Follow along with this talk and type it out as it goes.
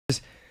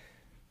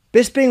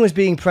Bisping was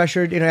being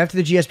pressured, after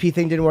the GSP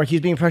thing didn't work, he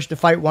was being pressured to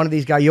fight one of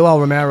these guys, Yoel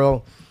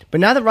Romero. But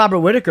now that Robert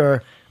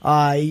Whittaker,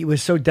 he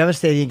was so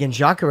devastating against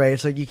Jacare,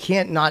 it's like you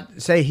can't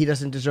not say he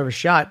doesn't deserve a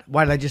shot.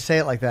 Why did I just say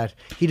it like that?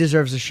 He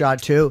deserves a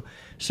shot too.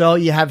 So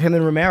you have him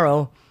and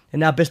Romero, and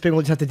now Bisping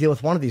will just have to deal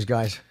with one of these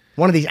guys,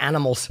 one of these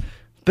animals.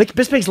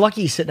 Bisping's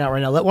lucky he's sitting out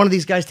right now. Let one of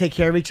these guys take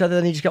care of each other,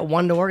 then he just got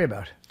one to worry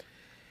about.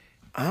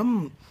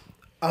 I'm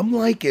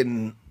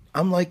liking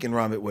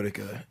Robert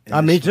Whittaker.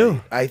 Me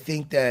too. I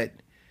think that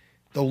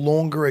the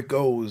longer it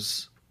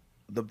goes,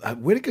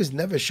 Whittaker's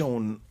never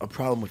shown a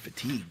problem with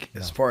fatigue,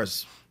 as far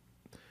as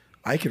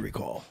I can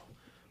recall.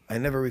 I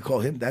never recall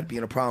that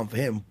being a problem for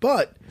him.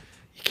 But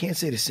you can't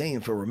say the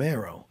same for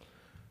Romero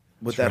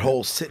with that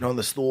whole sitting on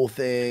the stool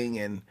thing,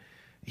 and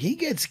he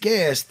gets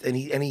gassed and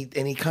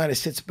he kind of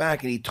sits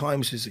back and he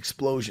times his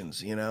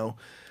explosions.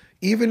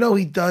 Even though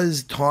he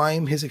does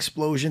time his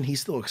explosion,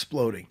 he's still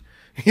exploding.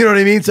 You know what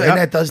I mean? So and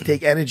that does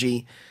take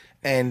energy.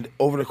 And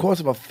over the course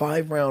of a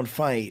 5-round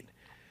fight,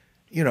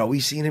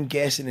 we've seen him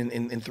gassing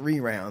in 3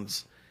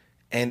 rounds.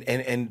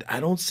 And I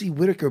don't see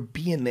Whittaker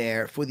being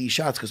there for these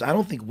shots because I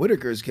don't think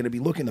Whittaker is going to be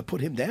looking to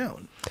put him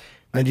down.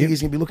 I think he's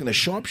going to be looking to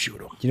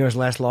sharpshoot him. You know his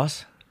last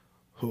loss?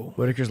 Who?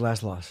 Whittaker's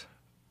last loss.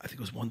 I think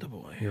it was Wonder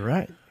Boy. You're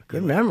right.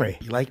 Good memory.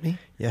 You like me?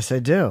 Yes, I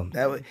do.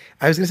 I was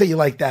going to say you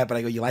like that, but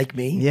I go, you like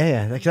me?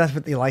 Yeah. That's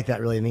what you like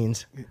that really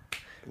means.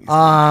 Did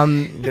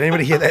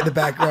anybody hear that in the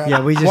background?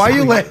 Yeah, Why are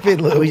you laughing,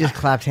 Lou? We just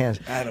clapped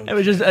hands. I don't. It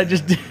was just.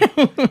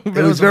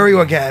 It was very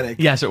organic.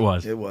 Yes, it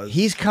was. It was.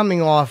 He's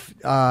coming off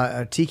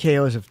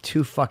TKOs of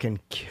 2 fucking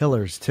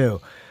killers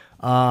too,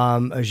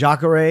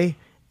 Jacare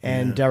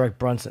and Derek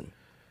Brunson.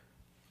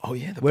 Oh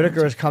yeah,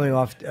 Whittaker is coming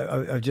off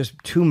of just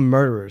 2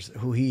 murderers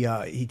who he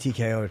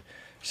TKO'd.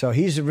 So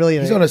he's really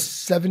he's on a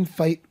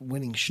 7-fight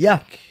winning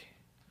streak.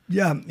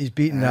 Yeah. He's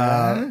beaten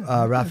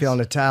Rafael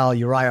Natal,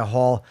 Uriah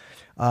Hall,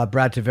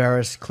 Brad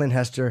Tavares, Clint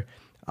Hester,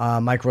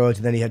 Mike Rhodes,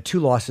 and then he had 2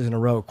 losses in a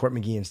row: Court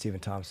McGee and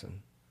Stephen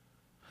Thompson.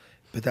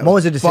 But that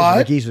was a decision.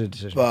 McGee's was a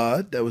decision.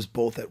 But that was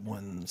both at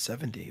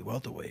 170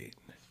 welterweight.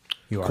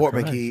 You are Court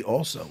correct. McGee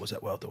also was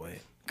at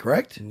welterweight.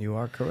 Correct? You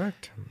are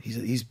correct.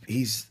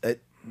 He's at.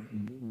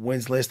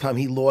 When's the last time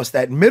he lost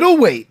at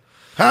middleweight?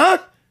 Huh?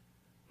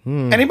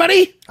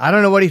 Anybody? I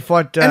don't know what he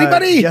fought.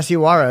 Anybody? Jesse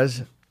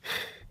Juarez.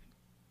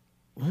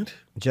 What?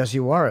 Jesse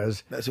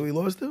Juarez. That's who he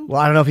lost to?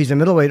 Well, I don't know if he's a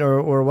middleweight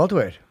or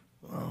welterweight.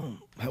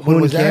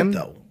 When was Kim?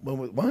 that, though?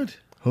 What?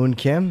 Hoon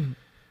Kim.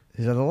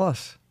 He's at a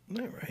loss.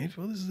 All right.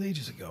 Well, this is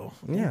ages ago.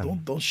 Yeah.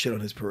 Don't shit on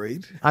his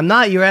parade. I'm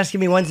not. You're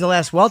asking me when's the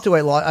last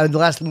welterweight, the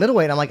last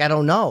middleweight. I'm like, I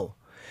don't know.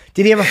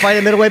 Did he ever fight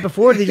at middleweight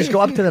before, or did he just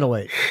go up to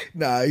middleweight?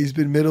 Nah, he's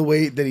been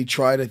middleweight. Then he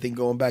tried, I think,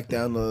 going back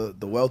down to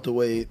the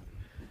welterweight.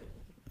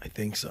 I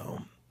think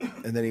so.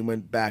 And then he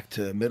went back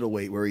to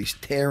middleweight where he's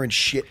tearing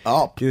shit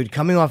up. Dude,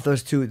 coming off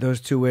those two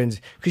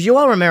wins, because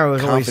Yoel Romero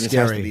is always Confidence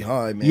scary. has to be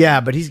high, man. Yeah,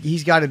 but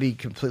he's got to be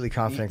completely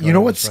confident. You know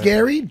what's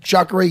scary?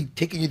 Jacare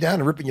taking you down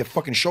and ripping your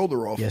fucking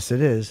shoulder off. Yes,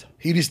 it is.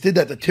 He just did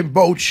that to Tim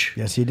Boetsch.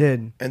 Yes, he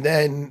did. And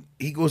then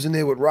he goes in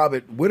there with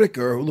Robert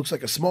Whittaker, who looks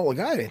like a smaller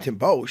guy than Tim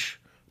Boetsch.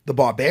 The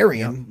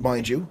Barbarian,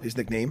 mind you, his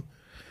nickname.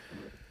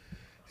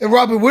 And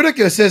Robert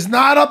Whittaker says,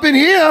 not up in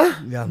here.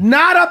 Yeah.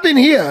 Not up in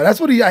here. That's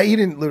what he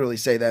didn't literally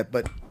say that,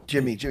 but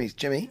Jimmy.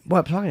 What?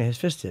 I'm talking to his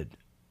fisted.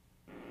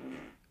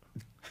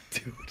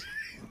 Dude.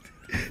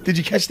 Did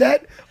you catch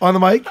that on the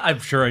mic? I'm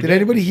sure I did. Did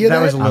anybody hear that?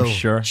 That was I'm Lou.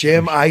 sure.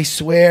 Jim, I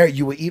swear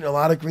you were eating a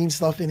lot of green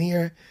stuff in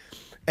here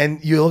and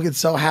you're looking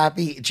so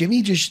happy.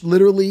 Jimmy just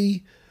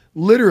literally,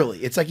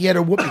 it's like he had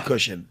a whoopee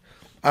cushion.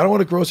 I don't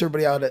want to gross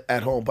everybody out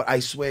at home, but I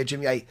swear,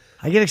 Jimmy, I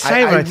get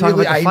excited when I talk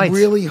about the fights. I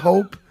really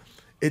hope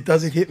it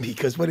doesn't hit me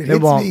because when it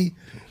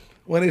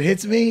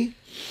hits me,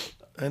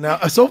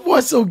 and so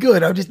far so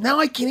good. Now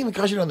I can't even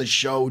cushion on the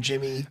show,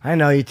 Jimmy. I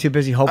know you're too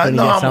busy hoping.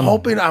 I'm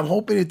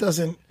hoping it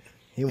doesn't.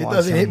 It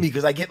doesn't hit some. me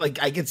because I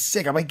get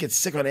sick. I might get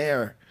sick on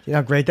air. You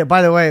know, great.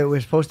 By the way,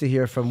 we're supposed to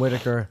hear from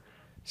Whittaker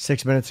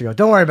 6 minutes ago.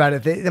 Don't worry about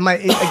it. They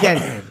might,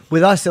 again,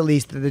 with us at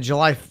least, the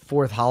July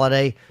 4th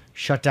holiday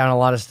shut down a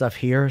lot of stuff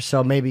here,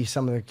 so maybe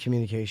some of the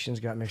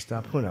communications got mixed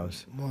up. Who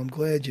knows? Well, I'm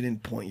glad you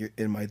didn't point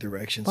in my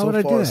direction. Why would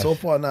I do that? So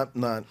far, I'm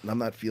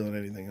not feeling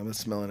anything. I'm not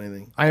smelling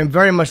anything. I am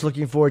very much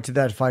looking forward to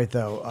that fight,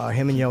 though.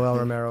 Him and Yoel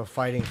Romero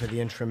fighting for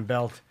the interim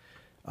belt.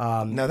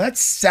 Now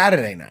that's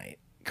Saturday night,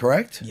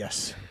 correct?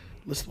 Yes.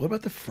 Listen, what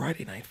about the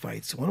Friday night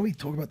fights? Why don't we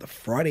talk about the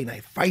Friday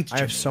night fights? I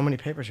have so many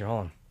papers here. Hold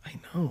on. I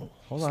know.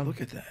 Hold on.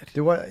 Look at that.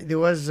 There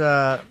was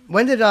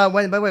when did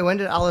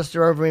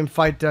Alistair Overeem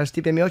fight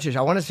Stipe Miocic?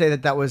 I want to say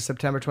that was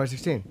September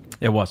 2016.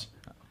 It was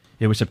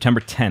September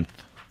 10th.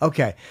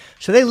 Okay,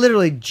 so they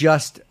literally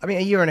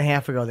a year and a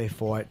half ago they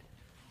fought.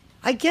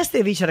 I guess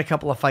they've each had a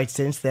couple of fights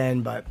since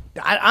then, but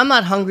I'm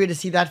not hungry to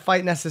see that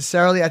fight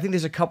necessarily. I think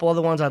there's a couple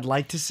other ones I'd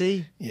like to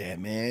see. Yeah,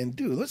 man,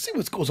 dude. Let's see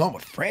what goes on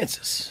with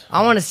Francis.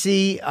 I want to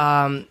see.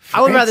 I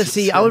would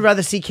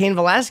rather see Cain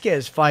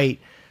Velasquez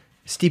fight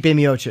Stipe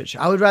Miocic.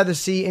 I would rather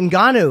see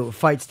Ngannou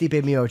fight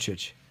Stipe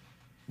Miocic.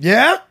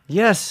 Yeah?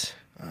 Yes,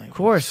 of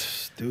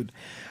course. Dude,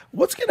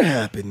 what's going to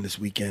happen this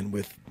weekend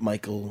with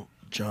Michael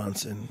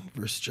Johnson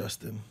versus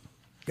Justin.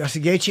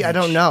 Gaethje, I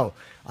don't know.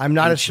 I'm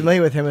not as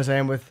familiar with him as I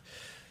am with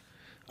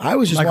I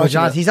was just Michael watching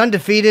Johnson. He's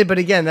undefeated, but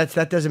again,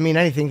 that doesn't mean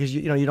anything because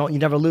you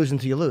never lose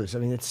until you lose. I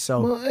mean, it's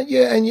so Well,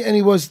 yeah, and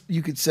he was,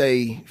 you could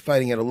say,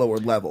 fighting at a lower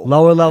level.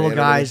 lower level You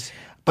know what I mean? guys,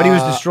 but he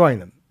was destroying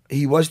them.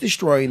 He was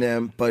destroying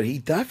them, but he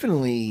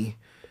definitely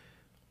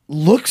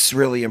looks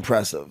really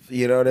impressive.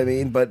 You know what I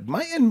mean? But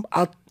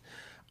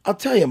I'll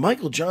tell you,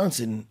 Michael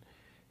Johnson,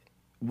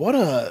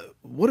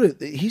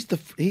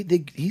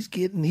 he's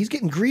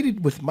getting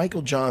greeted with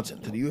Michael Johnson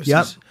to the UFC.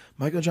 Yep.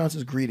 Michael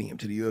Johnson's greeting him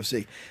to the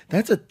UFC.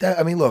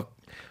 I mean, look,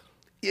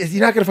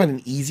 you're not going to find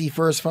an easy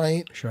first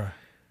fight, Sure.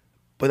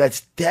 but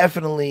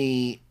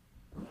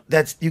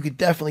you could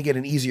definitely get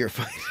an easier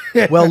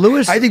fight. Well,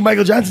 Lewis, I think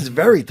Michael Johnson's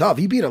very tough.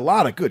 He beat a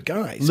lot of good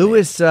guys.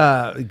 Lewis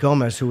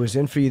Gomez, who was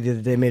in for you the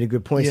other day, made a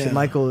good point. He Yeah. said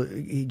Michael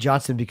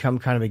Johnson become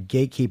kind of a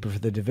gatekeeper for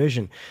the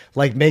division,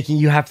 like making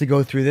you have to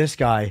go through this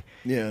guy.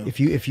 Yeah. If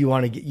you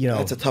want to get,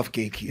 That's a tough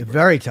gatekeeper.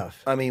 very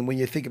tough. I mean, when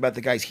you think about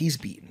the guys he's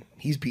beaten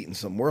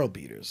some world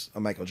beaters,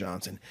 Michael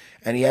Johnson,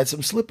 and he had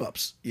some slip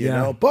ups, you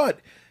Yeah. know. But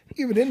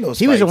even in those,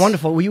 He was a fights-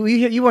 wonderful. You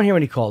weren't here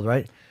when he called,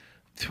 right?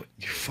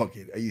 You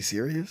fucking, are you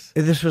serious?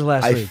 This was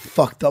last I week.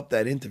 fucked up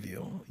that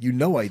interview. You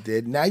know I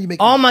did. Now you make.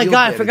 Oh me my feel god,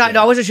 I bad forgot. again.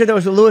 No, I wasn't sure there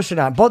was a Lewis or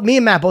not. Both me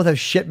and Matt both have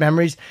shit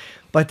memories.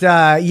 But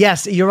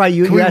yes, you're right.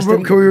 You asked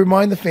him. Can we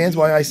remind the fans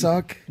why I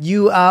suck?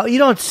 You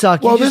don't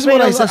suck. Well, You this just is what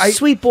made I a said.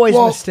 sweet boy's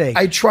mistake.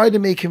 I tried to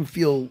make him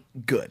feel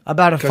good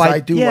About a because fight, I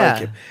do yeah.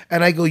 like him,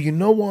 and I go, you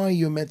know why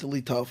you're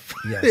mentally tough?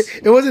 Yes.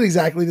 It wasn't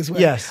exactly this way.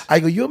 Yes. I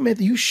go,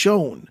 you've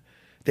shown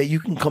that you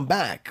can come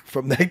back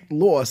from that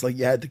loss like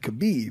you had to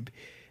Khabib,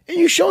 and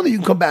you've shown that you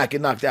can come back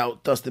and knock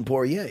out Dustin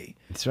Poirier.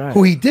 That's right.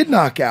 Who he did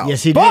knock out.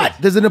 Yes, he but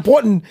did. There's an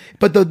important,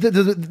 but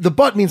the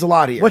but means a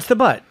lot here. What's the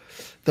but?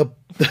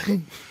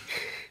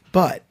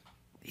 But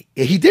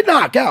he did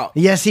knock out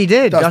Yes, he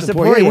did. Dustin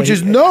Poirier, which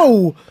is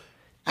no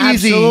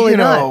easy,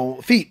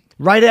 Absolutely feat.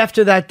 Right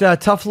after that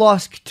tough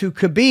loss to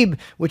Khabib,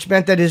 which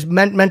meant that his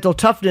mental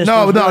toughness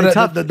was really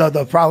tough.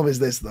 The problem is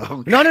this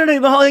though. No.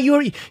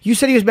 You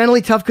said he was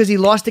mentally tough because he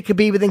lost to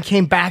Khabib and then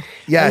came back.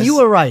 Yes. And you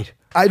were right.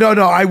 I don't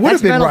know. I would That's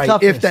have been mental right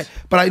toughness. if that.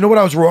 But I know what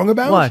I was wrong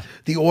about. What?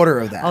 The order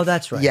of that. Oh,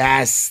 that's right.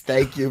 Yes,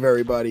 thank you,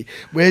 everybody.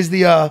 Where's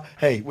the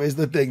Where's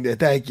the thing there?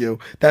 Thank you.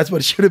 That's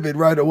what should have been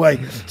right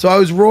away. So I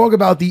was wrong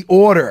about the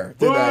order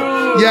to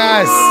that.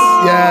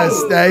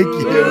 Yes, thank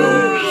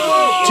you.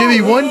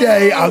 Jimmy, one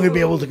day I'm gonna be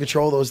able to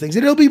control those things,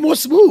 and it'll be more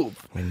smooth.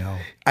 I know.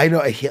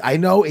 I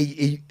know.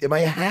 Am I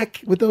a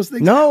hack with those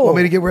things? No. Want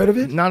me to get rid of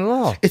it? Not at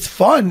all. It's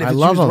fun if I it's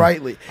love used them.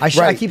 rightly. I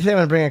Right. keep saying I'm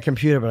going to bring a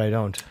computer, but I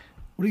don't.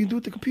 What do you do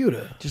with the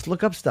computer? Just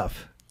look up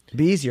stuff.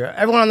 Be easier.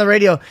 Everyone on the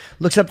radio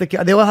looks up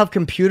they all have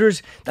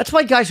computers. That's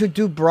why guys who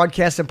do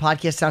broadcasts and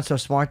podcasts sound so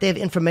smart. They have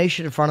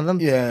information in front of them.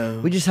 Yeah.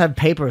 We just have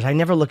papers. I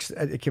never look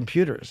at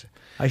computers.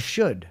 I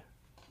should.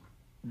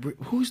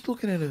 Who's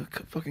looking at a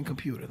fucking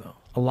computer though?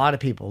 A lot of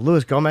people.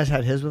 Luis Gomez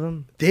had his with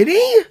him. Did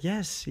he?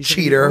 Yes. He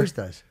Cheater. always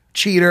does.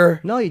 Cheater.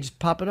 No, you just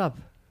pop it up.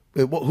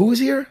 Wait, who was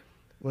here?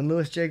 When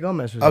Luis J.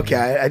 Gomez was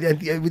Okay,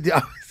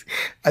 here.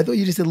 I thought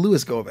you just said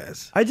Luis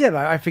Gomez. I did.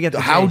 I forget the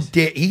How J's.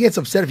 dare he gets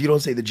upset if you don't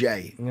say the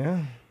J?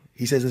 Yeah.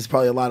 He says there's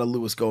probably a lot of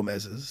Luis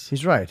Gomez's.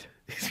 He's right.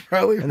 He's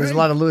probably And there's a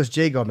lot of Luis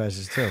J.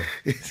 Gomez's too.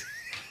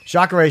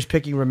 Jacare's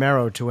picking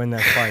Romero to win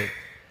that fight.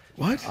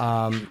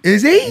 What?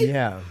 Is he?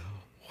 Yeah.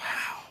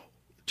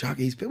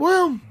 Jockey's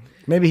well.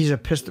 Maybe he's a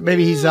pistol.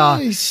 Maybe he's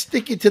He's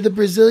sticking to the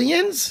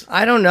Brazilians.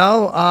 I don't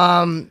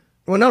know.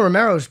 Well, no,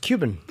 Romero's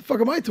Cuban. The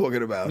fuck am I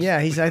talking about? Yeah,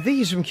 I think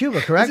he's from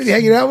Cuba, correct? Is he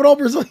hanging out with all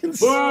Brazilians?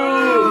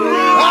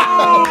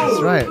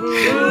 That's right.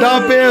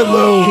 Not bad,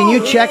 Lou. Can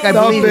you check? I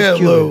Not believe bad, he's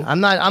Cuban. Lou. I'm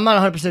not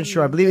 100%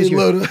 sure. I believe he's Hey,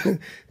 Cuban. Lou,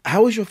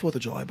 how was your 4th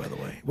of July, by the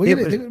way?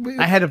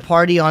 I had a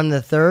party on the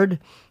 3rd.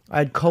 I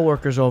had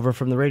coworkers over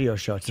from the radio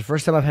show. It's the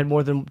first time I've had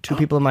more than 2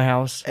 people in my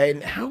house.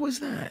 And how was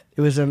that?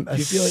 It was a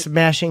you feel like-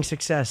 smashing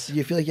success. Do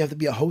you feel like you have to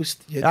be a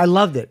host? I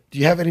loved it. Do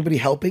you have anybody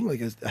helping? Like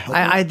a helper?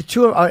 I had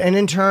an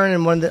intern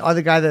and the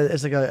other guy that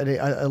is like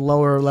a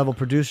lower level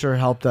producer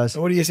helped us.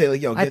 And what do you say?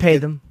 Like, I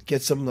paid them.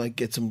 Get some of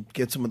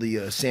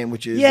the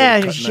sandwiches.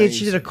 Yeah, cut she nice.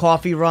 did a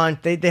coffee run.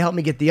 They helped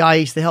me get the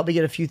ice. They helped me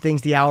get a few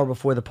things the hour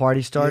before the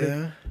party started.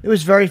 Yeah. It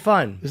was very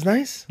fun. It was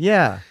nice.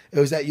 Yeah. It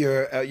was at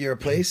your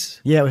place.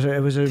 Yeah,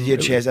 it was a. Did you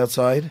have chairs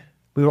outside?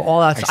 We were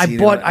all outside.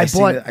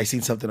 I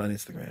seen something on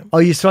Instagram. Oh,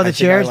 you saw the I think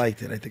chairs? I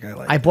liked it. I think I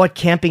liked I it. bought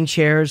camping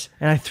chairs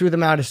and I threw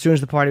them out as soon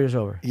as the party was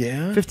over.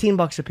 Yeah?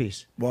 $15 a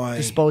piece. Why?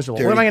 Disposable.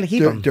 Where am I going to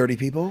keep them? Dirty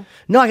people?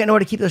 No, I got nowhere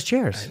to keep those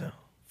chairs. I know.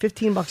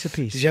 $15 a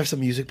piece. Did you have some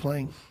music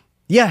playing?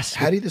 Yes.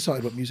 How do you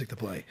decide what music to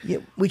play? Yeah,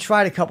 we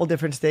tried a couple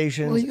different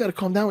stations. Well, you got to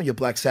calm down with your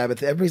Black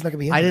Sabbath. Everybody's not going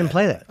to be into I didn't that.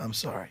 play that. I'm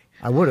sorry.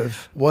 I would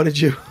have. What did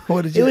you?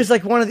 It was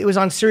like it was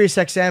on Sirius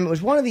XM. It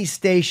was one of these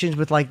stations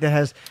with that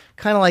has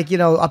kind of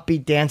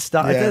upbeat dance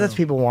stuff. I Yeah. think that's what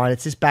people want.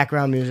 It's just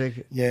background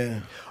music.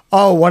 Yeah.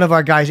 Oh, one of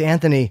our guys,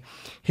 Anthony,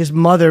 his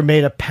mother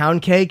made a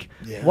pound cake.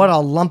 Yeah. What a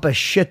lump of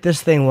shit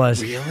this thing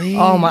was. Really?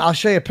 Oh my! I'll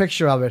show you a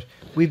picture of it.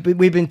 We've been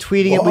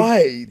tweeting it.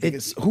 Why?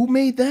 Who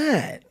made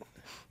that?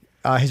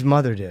 His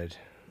mother did.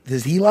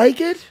 Does he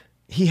like it?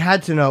 He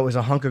had to know it was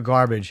a hunk of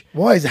garbage.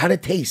 Why? How'd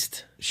it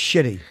taste?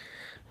 Shitty.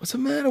 What's the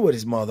matter with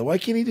his mother? Why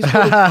can't he just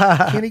go to,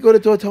 can't he go to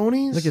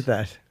Tortoni's? Look at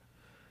that.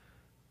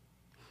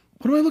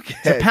 What do I look at?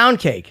 It's a pound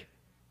cake.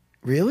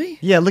 Really?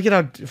 Yeah, look at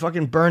how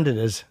fucking burned it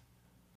is.